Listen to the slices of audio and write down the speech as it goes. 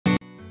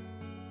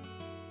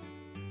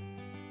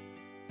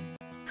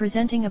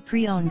Presenting a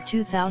pre-owned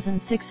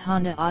 2006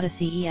 Honda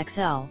Odyssey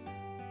EXL.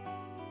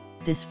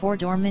 This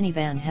four-door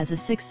minivan has a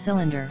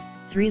 6-cylinder,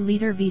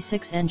 3-liter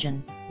V6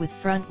 engine, with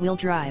front-wheel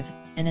drive,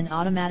 and an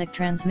automatic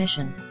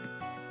transmission.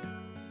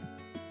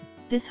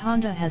 This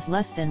Honda has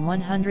less than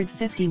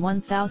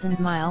 151,000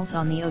 miles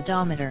on the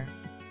odometer.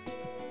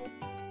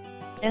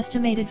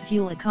 Estimated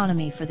fuel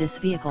economy for this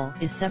vehicle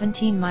is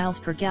 17 miles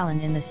per gallon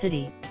in the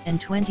city,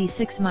 and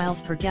 26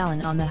 miles per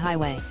gallon on the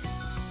highway.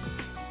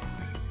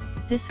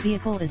 This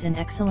vehicle is in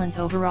excellent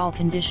overall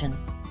condition.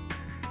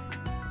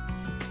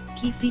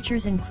 Key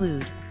features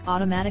include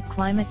automatic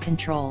climate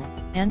control,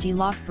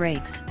 anti-lock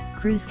brakes,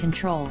 cruise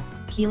control,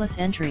 keyless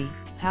entry,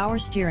 power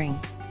steering,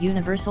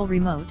 universal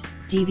remote,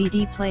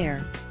 DVD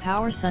player,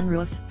 power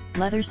sunroof,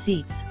 leather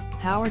seats,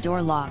 power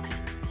door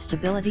locks,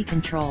 stability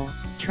control,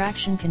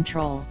 traction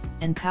control,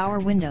 and power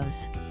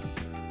windows.